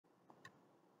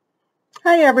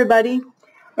Hi everybody.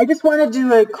 I just want to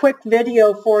do a quick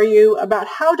video for you about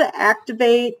how to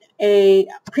activate a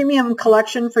premium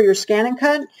collection for your Scan and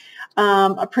Cut,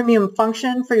 a premium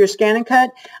function for your Scan and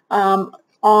Cut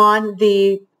on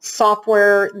the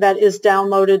software that is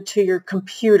downloaded to your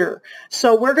computer.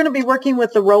 So we're going to be working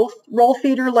with the roll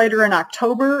feeder later in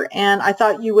October, and I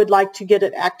thought you would like to get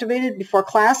it activated before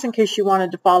class in case you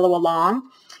wanted to follow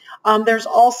along. There's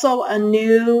also a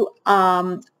new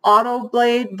vinyl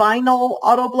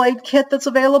auto blade kit that's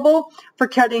available for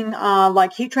cutting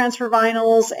like heat transfer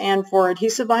vinyls and for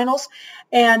adhesive vinyls.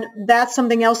 And that's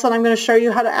something else that I'm going to show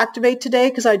you how to activate today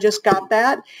because I just got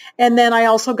that. And then I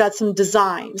also got some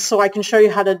designs, so I can show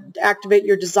you how to activate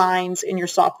your designs in your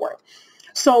software.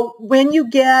 So when you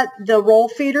get the roll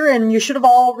feeder, and you should have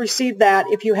all received that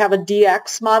if you have a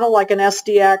DX model like an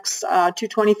SDX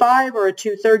 225 or a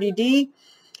 230D,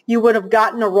 you would have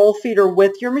gotten a roll feeder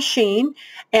with your machine,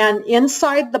 and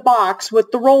inside the box with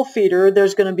the roll feeder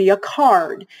there's going to be a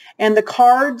card, and the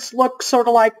cards look sort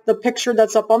of like the picture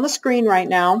that's up on the screen right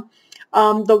now.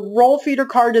 The roll feeder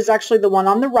card is actually the one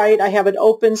on the right. I have it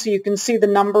open so you can see the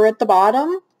number at the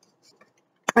bottom,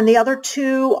 and the other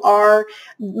two are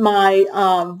my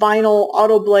vinyl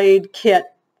auto blade kit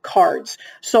cards.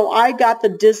 So I got the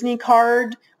Disney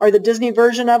card, or the Disney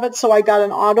version of it, so I got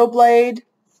an auto blade,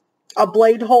 a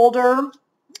blade holder,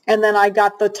 and then I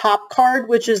got the top card,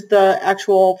 which is the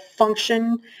actual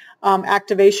function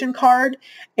activation card,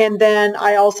 and then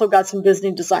I also got some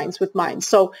Disney designs with mine.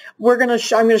 So I'm going to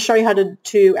show you how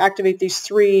to activate these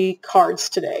three cards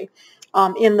today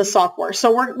in the software.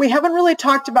 So we haven't really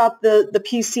talked about the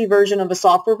PC version of the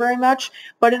software very much,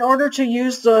 but in order to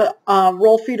use the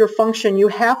roll feeder function, you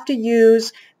have to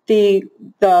use the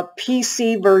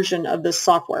PC version of this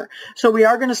software. So we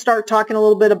are going to start talking a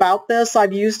little bit about this.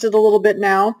 I've used it a little bit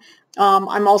now.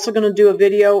 I'm also going to do a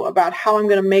video about how I'm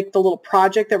going to make the little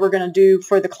project that we're going to do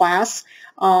for the class.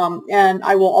 And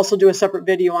I will also do a separate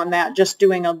video on that, just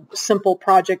doing a simple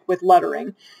project with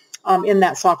lettering in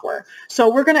that software.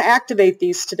 So we're going to activate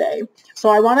these today. So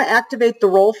I want to activate the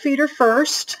roll feeder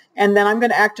first, and then I'm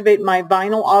going to activate my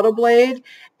vinyl auto blade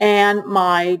and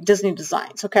my Disney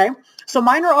designs. Okay, so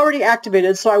mine are already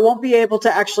activated, so I won't be able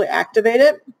to actually activate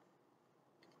it,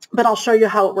 but I'll show you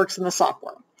how it works in the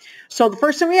software. So the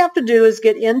first thing we have to do is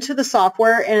get into the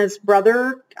software, and it's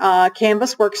Brother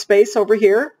Canvas Workspace over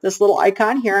here, this little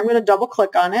icon here. I'm going to double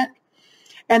click on it.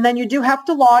 And then you do have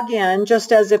to log in,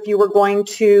 just as if you were going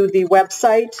to the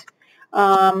website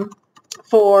to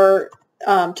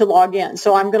log in.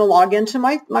 So I'm going to log into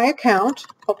my account.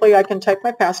 Hopefully I can type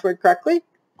my password correctly.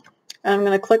 And I'm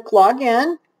going to click log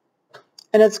in,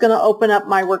 and it's going to open up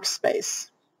my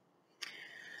workspace.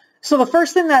 So the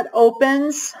first thing that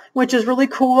opens, which is really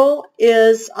cool,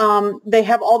 is they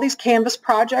have all these Canvas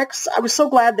projects. I was so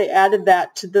glad they added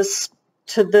that to this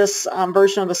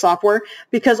version of the software,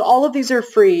 because all of these are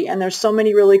free, and there's so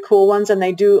many really cool ones, and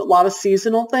they do a lot of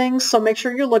seasonal things, so make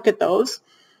sure you look at those.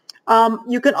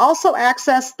 You can also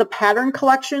access the pattern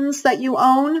collections that you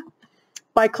own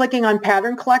by clicking on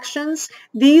pattern collections.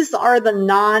 These are the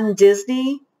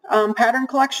non-Disney pattern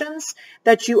collections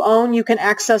that you own. You can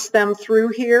access them through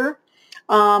here.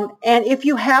 And if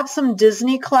you have some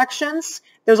Disney collections,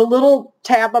 there's a little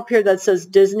tab up here that says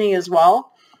Disney as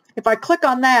well. If I click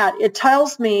on that, it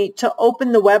tells me to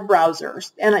open the web browser.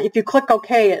 And if you click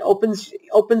OK, it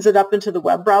opens it up into the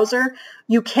web browser.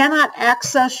 You cannot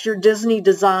access your Disney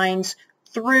designs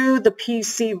through the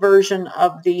PC version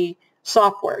of the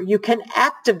software. You can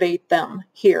activate them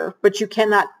here, but you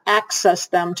cannot access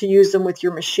them to use them with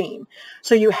your machine.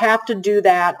 So you have to do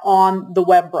that on the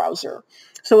web browser.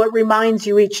 So it reminds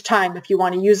you each time if you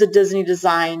want to use a Disney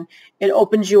design, it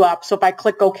opens you up. So if I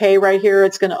click OK right here,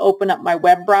 it's going to open up my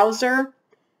web browser,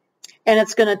 and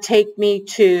it's going to take me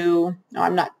to, no,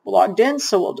 I'm not logged in,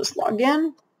 so we'll just log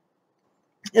in.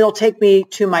 It'll take me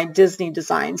to my Disney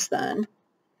designs then.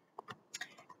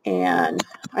 And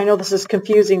I know this is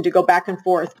confusing to go back and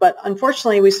forth, but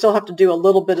unfortunately we still have to do a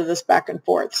little bit of this back and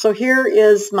forth. So here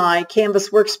is my Canvas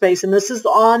Workspace, and this is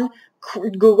on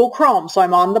Google Chrome, so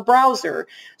I'm on the browser.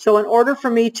 So in order for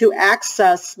me to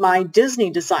access my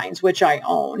Disney designs, which I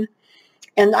own,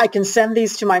 and I can send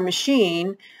these to my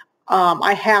machine,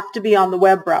 I have to be on the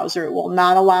web browser. It will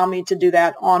not allow me to do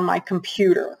that on my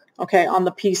computer, okay, on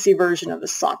the PC version of the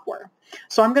software.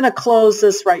 So I'm going to close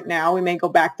this right now. We may go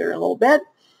back there a little bit.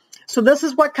 So this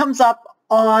is what comes up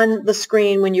on the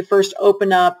screen when you first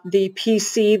open up the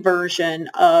PC version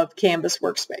of Canvas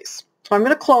Workspace. So I'm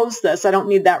going to close this. I don't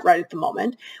need that right at the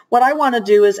moment. What I want to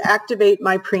do is activate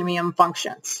my premium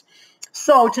functions.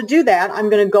 So to do that, I'm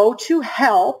going to go to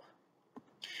Help,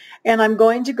 and I'm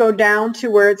going to go down to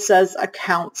where it says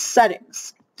Account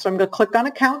Settings. So I'm going to click on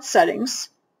Account Settings,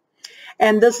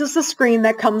 and this is the screen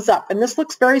that comes up, and this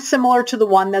looks very similar to the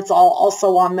one that's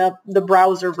also on the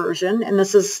browser version, and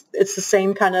it's the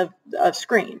same kind of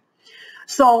screen.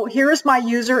 So here's my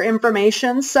user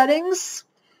information settings.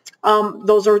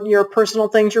 Those are your personal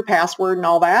things, your password and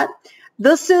all that.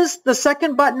 This is the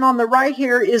second button on the right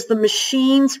here is the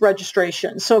machine's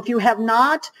registration. So if you have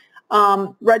not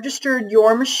registered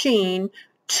your machine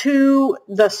to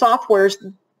the softwares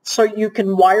so you can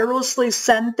wirelessly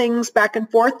send things back and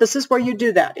forth, this is where you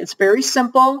do that. It's very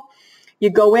simple. You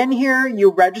go in here,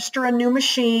 you register a new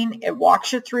machine, it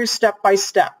walks you through step by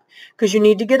step because you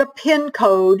need to get a PIN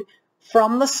code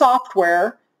from the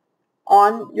software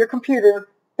on your computer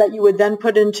that you would then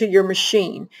put into your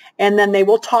machine, and then they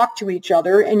will talk to each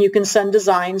other, and you can send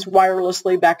designs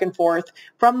wirelessly back and forth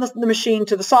from the machine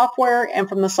to the software and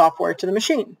from the software to the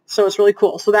machine. So it's really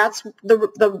cool. So that's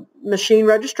the machine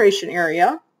registration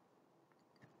area.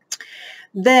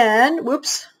 Then,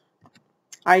 whoops,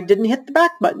 I didn't hit the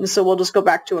back button, so we'll just go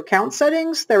back to Account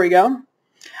Settings. There we go.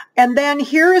 And then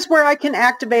here is where I can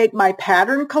activate my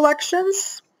pattern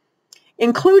collections,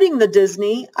 including the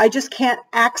Disney. I just can't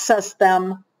access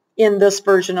them in this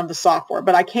version of the software,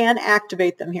 but I can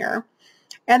activate them here.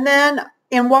 And then,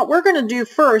 what we're going to do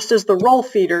first is the roll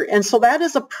feeder, and so that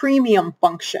is a premium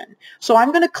function. So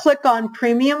I'm going to click on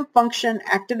Premium Function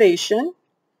Activation,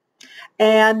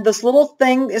 and this little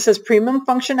thing, it says Premium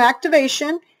Function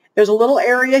Activation. There's a little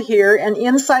area here, and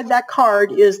inside that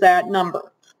card is that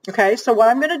number. Okay, so what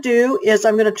I'm going to do is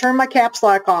I'm going to turn my caps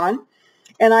lock on,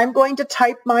 and I'm going to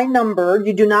type my number.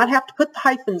 You do not have to put the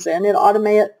hyphens in. It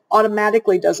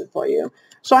automatically does it for you.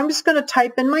 So I'm just going to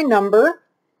type in my number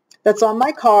that's on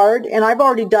my card, and I've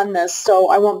already done this, so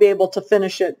I won't be able to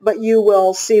finish it, but you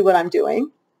will see what I'm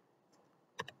doing.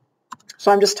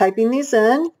 So I'm just typing these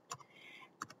in,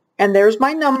 and there's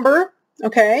my number,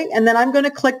 okay, and then I'm going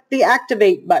to click the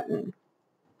Activate button.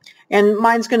 And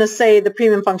mine's going to say the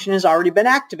premium function has already been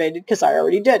activated because I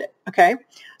already did it, okay?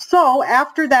 So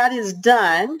after that is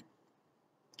done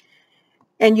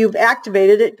and you've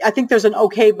activated it, I think there's an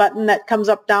OK button that comes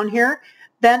up down here.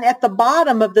 Then at the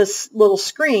bottom of this little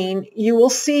screen, you will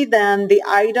see then the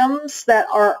items that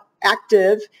are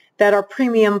active that are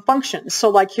premium functions. So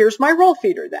like here's my roll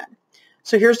feeder then.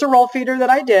 So here's the roll feeder that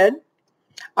I did.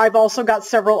 I've also got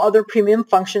several other premium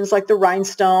functions like the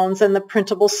rhinestones and the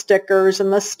printable stickers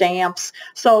and the stamps.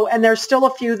 So, and there's still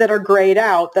a few that are grayed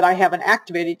out that I haven't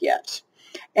activated yet.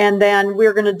 And then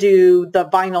we're going to do the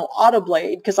vinyl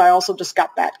autoblade because I also just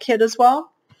got that kit as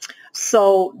well.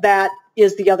 So that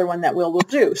is the other one that we'll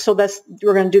do. So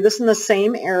we're going to do this in the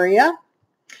same area.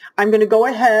 I'm going to go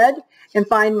ahead and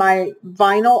find my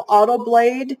vinyl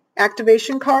autoblade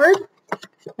activation card.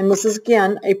 And this is,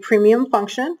 again, a premium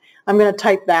function. I'm going to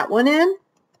type that one in.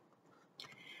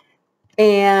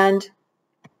 And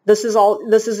this is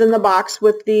in the box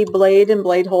with the blade and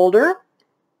blade holder.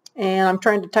 And I'm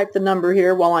trying to type the number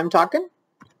here while I'm talking.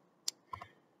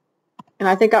 And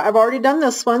I think I've already done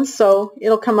this one, so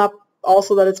it'll come up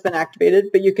also that it's been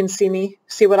activated, but you can see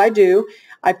what I do.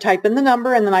 I've typed in the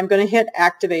number, and then I'm going to hit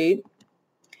Activate.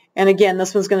 And again,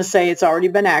 this one's going to say it's already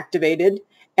been activated.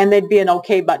 And there'd be an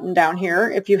OK button down here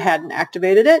if you hadn't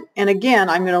activated it. And again,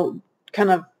 I'm going to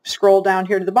kind of scroll down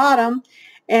here to the bottom.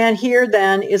 And here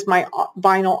then is my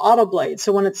vinyl autoblade.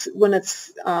 So when it's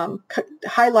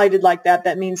highlighted like that,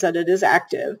 that means that it is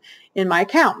active in my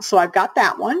account. So I've got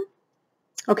that one.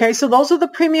 Okay, so those are the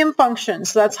premium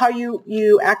functions. So that's how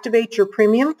you activate your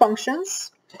premium functions.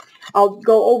 I'll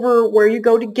go over where you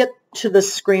go to get to the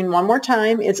screen one more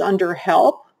time. It's under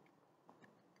Help,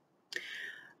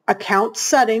 Account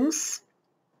Settings,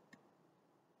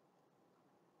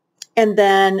 and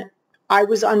then I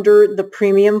was under the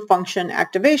premium function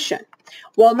activation.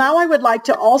 Well, now I would like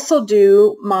to also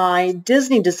do my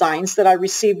Disney designs that I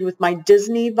received with my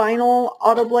Disney vinyl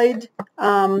autoblade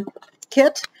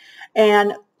kit.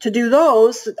 And to do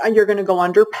those, you're going to go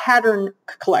under Pattern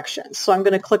Collections. So I'm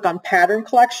going to click on Pattern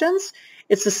Collections.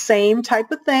 It's the same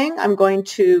type of thing. I'm going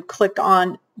to click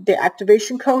on the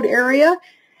activation code area,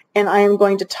 and I am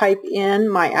going to type in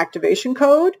my activation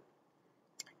code.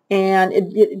 And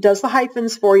it does the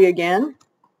hyphens for you again,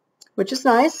 which is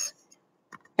nice.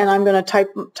 And I'm going to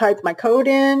type my code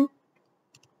in,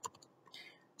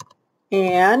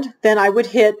 and then I would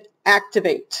hit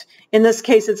Activate. In this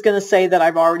case, it's going to say that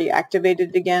I've already activated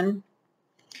it again.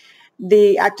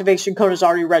 The activation code is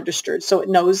already registered, so it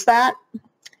knows that.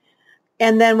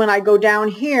 And then when I go down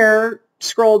here,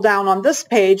 scroll down on this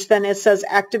page, then it says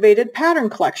Activated Pattern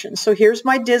Collection. So here's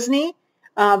my Disney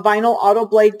vinyl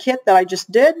autoblade kit that I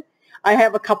just did. I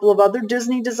have a couple of other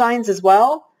Disney designs as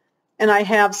well, and I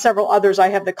have several others. I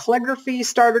have the calligraphy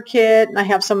starter kit, and I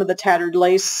have some of the tattered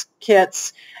lace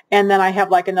kits, and then I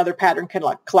have like another pattern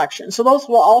collection. So those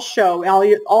will all show,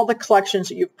 all the collections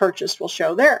that you've purchased will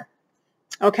show there.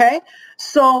 Okay,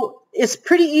 so it's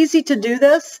pretty easy to do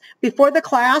this. Before the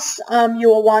class, you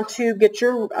will want to get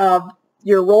your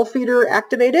roll feeder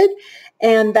activated,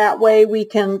 and that way you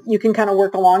can kind of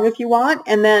work along if you want.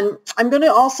 And then I'm going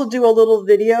to also do a little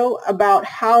video about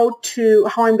how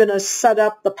I'm going to set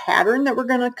up the pattern that we're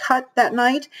going to cut that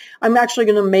night. I'm actually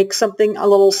going to make something, a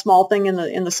little small thing in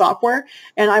the software,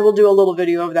 and I will do a little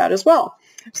video of that as well.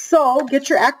 So get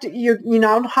you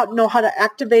now know how to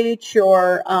activate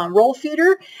your roll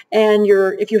feeder, and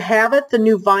if you have it, the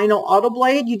new vinyl auto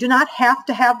blade. You do not have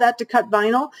to have that to cut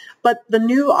vinyl, but the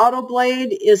new auto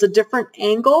blade is a different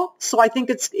angle, so I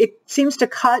think it seems to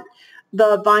cut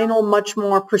the vinyl much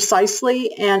more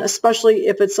precisely, and especially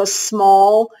if it's a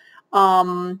small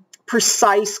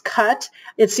precise cut,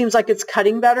 it seems like it's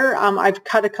cutting better. I've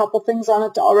cut a couple things on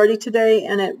it already today,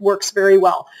 and it works very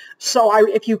well. So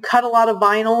if you cut a lot of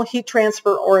vinyl, heat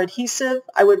transfer, or adhesive,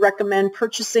 I would recommend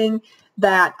purchasing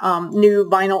that new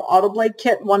vinyl auto blade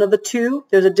kit, one of the two.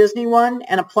 There's a Disney one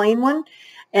and a plain one,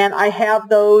 and I have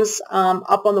those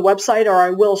up on the website, or I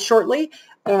will shortly.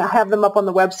 And I have them up on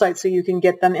the website so you can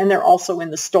get them, and they're also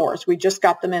in the stores. We just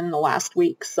got them in the last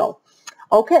week. So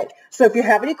okay, so if you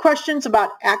have any questions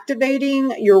about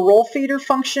activating your roll feeder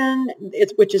function,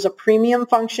 which is a premium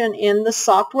function in the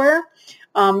software,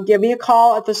 give me a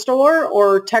call at the store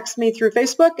or text me through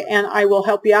Facebook, and I will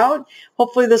help you out.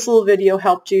 Hopefully this little video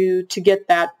helped you to get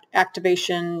that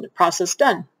activation process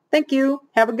done. Thank you.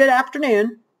 Have a good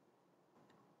afternoon.